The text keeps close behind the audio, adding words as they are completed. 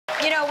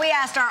You know, we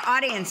asked our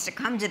audience to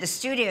come to the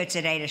studio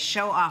today to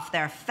show off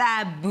their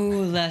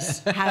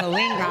fabulous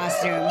Halloween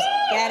costumes.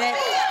 Get it?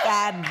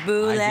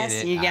 Fabulous. I get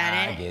it. You get it?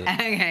 I get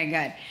it. Okay,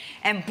 good.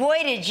 And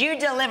boy, did you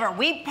deliver.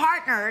 We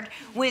partnered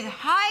with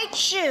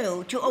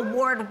Hai-Chew to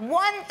award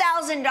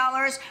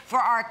 $1,000 for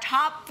our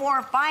top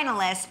 4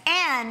 finalists,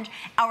 and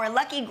our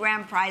lucky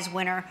grand prize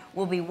winner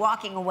will be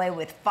walking away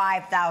with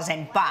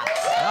 $5,000. All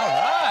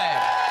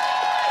right.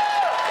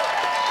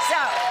 So,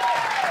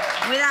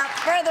 without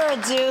further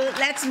ado,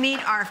 let's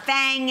meet our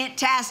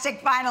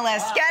Fang-tastic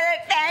finalists. Get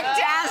it?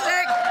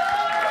 Fantastic.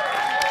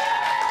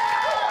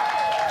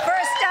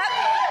 First up,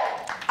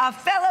 a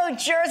fellow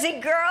Jersey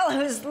girl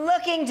who's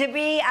looking to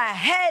be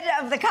ahead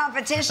of the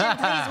competition.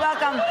 Please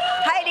welcome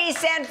Heidi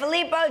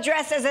Sanfilippo,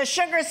 dressed as a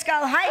sugar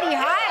skull. Heidi,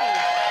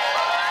 hi.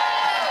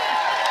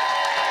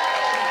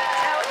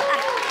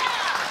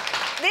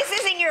 This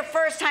isn't your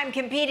first time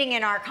competing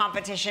in our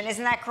competition,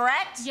 isn't that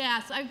correct?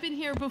 Yes, I've been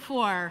here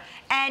before.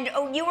 And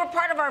you were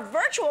part of our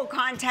virtual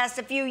contest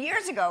a few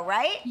years ago,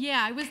 right?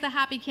 Yeah, I was the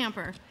happy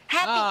camper.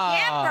 Happy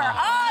camper.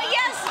 Oh,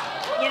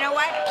 yes. You know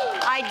what?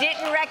 I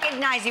didn't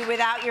recognize you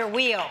without your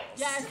wheels.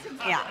 Yes.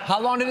 Yeah. How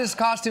long did this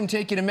costume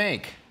take you to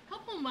make?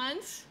 Couple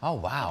months. Oh,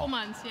 wow. Couple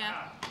months,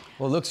 yeah.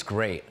 Well, it looks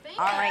great.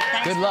 All right.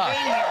 Thanks Good for luck.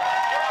 being here.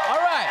 All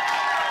right.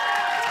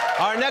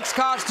 Our next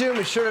costume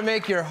is sure to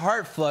make your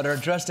heart flutter.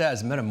 Dressed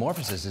as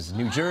Metamorphosis is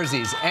New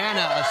Jersey's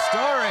Anna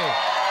Astori.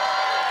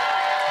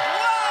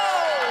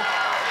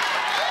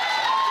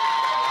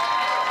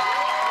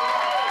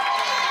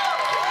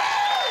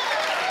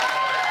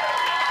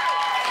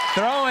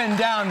 Throwing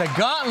down the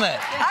gauntlet.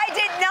 I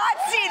did not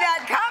see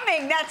that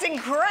coming. That's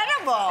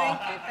incredible.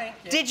 Thank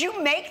you. Did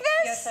you make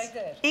this? Yes, I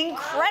did.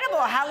 Incredible.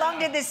 How long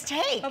did this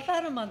take?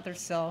 About a month or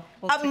so.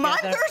 A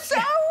month or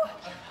so?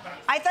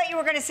 I thought you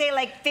were going to say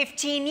like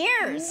 15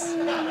 years.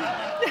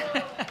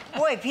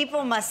 Boy,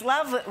 people must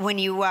love it when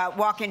you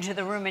walk into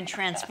the room and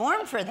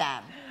transform for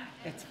them.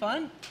 It's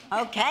fun.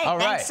 Okay, All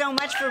right. Thanks so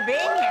much for being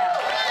here.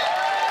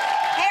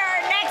 Hey,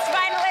 our next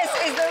finalist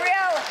is the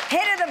real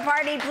hit of the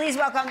party. Please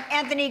welcome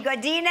Anthony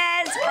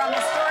Godinez from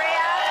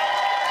Astoria.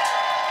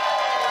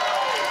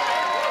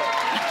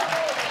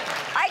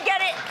 I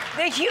get it,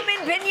 the human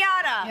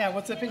piñata. Yeah,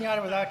 what's a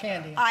piñata without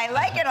candy? I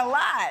like it a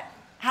lot.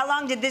 How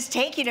long did this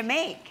take you to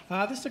make?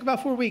 This took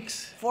about 4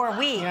 weeks. 4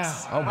 weeks.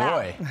 Yeah. Oh,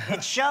 boy.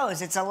 It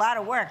shows. It's a lot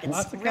of work. It's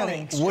Lots of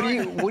really cutting.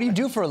 What do you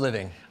do for a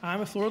living?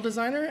 I'm a floral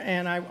designer,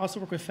 and I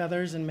also work with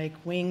feathers and make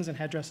wings and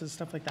headdresses,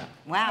 stuff like that.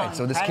 Wow. Right,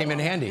 so this came in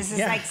incredible. handy. This is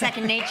Yeah. like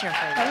second nature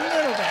for A you.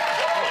 little bit.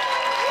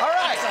 All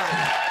right.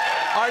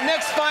 Our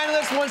next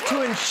finalist wants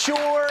to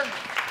ensure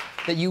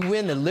that you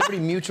win the Liberty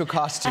Mutual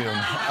costume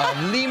of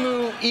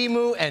Limu,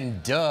 Emu,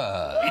 and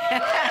Doug.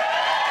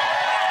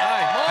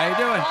 Hi, how you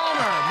doing?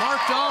 Mark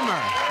Dahmer.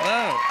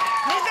 Hello.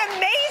 He's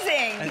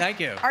amazing. Thank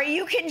you. Are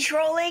you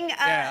controlling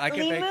Yeah, I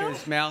can make Limu?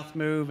 his mouth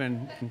move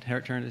and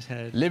turn his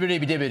head. Liberty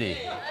dibbity.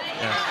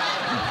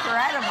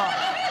 Incredible.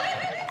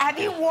 Have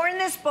you worn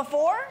this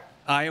before?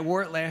 I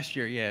wore it last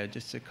year, yeah,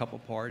 just a couple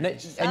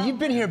parties. And you've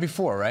been here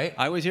before, right?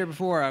 I was here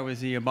before. I was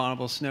the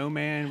abominable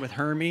snowman with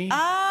Hermie.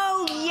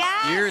 Oh,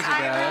 yes. Years ago. I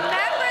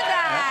remember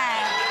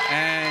that.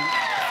 And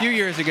a few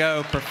years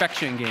ago,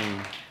 Perfection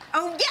Game.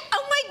 Oh, yeah.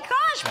 Oh, my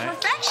gosh. Right.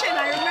 Perfection.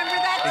 I remember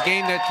that. The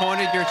game that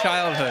taunted your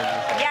childhood.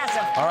 Yes,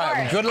 of course. All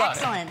right, well, good luck.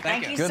 Excellent.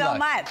 Thank you Good so luck.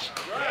 much.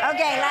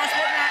 Okay, last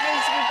but not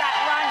least, we've got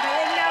Ron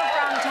Caligno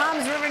from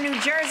Toms River, New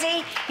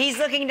Jersey. He's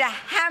looking to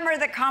hammer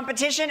the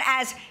competition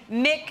as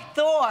Mick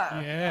Thor.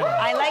 Yeah.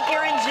 I like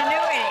your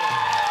ingenuity.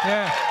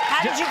 Yeah.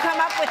 How did you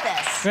come up with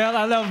this? Well,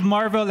 I love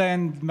Marvel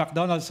and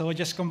McDonald's, so we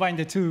just combined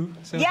the two.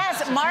 So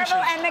Yes, Marvel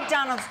and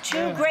McDonald's,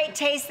 two great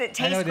tastes that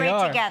taste they great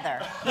are.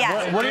 together.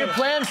 Yes. What are your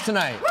plans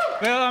tonight?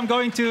 Well, I'm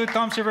going to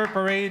Toms River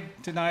Parade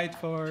tonight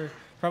for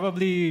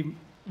probably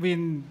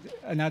win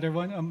another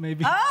one,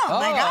 maybe. Oh,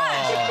 my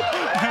gosh.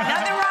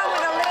 Nothing wrong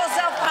with a little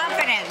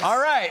self-confidence. All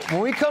right, when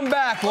we come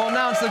back, we'll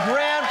announce the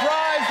grand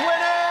prize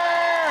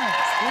winner.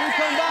 When we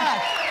come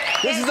back,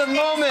 this is the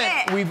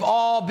moment we've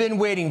all been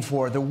waiting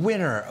for. The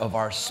winner of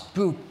our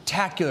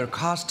spooktacular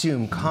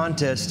costume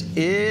contest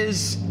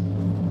is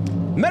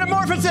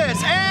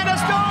Metamorphosis and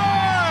Astor!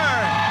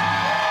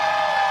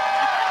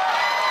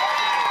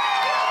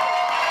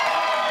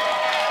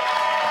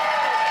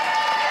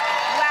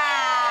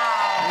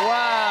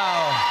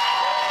 Wow.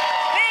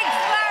 Big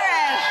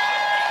flourish.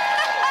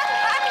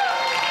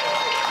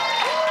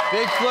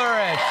 Big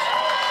flourish.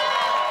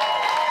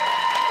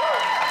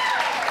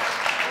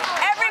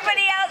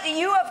 Everybody else,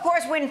 you of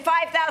course win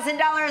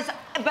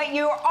 $5,000, but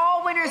you're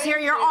all winners here.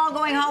 You're all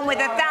going home with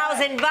 $1,000.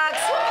 Congratulations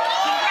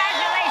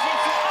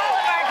to all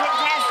of our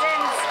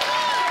contestants.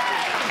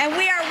 And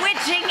we are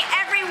wishing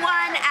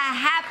everyone a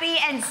happy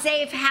and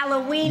safe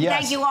Halloween. Yes.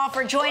 Thank you all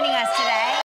for joining us today.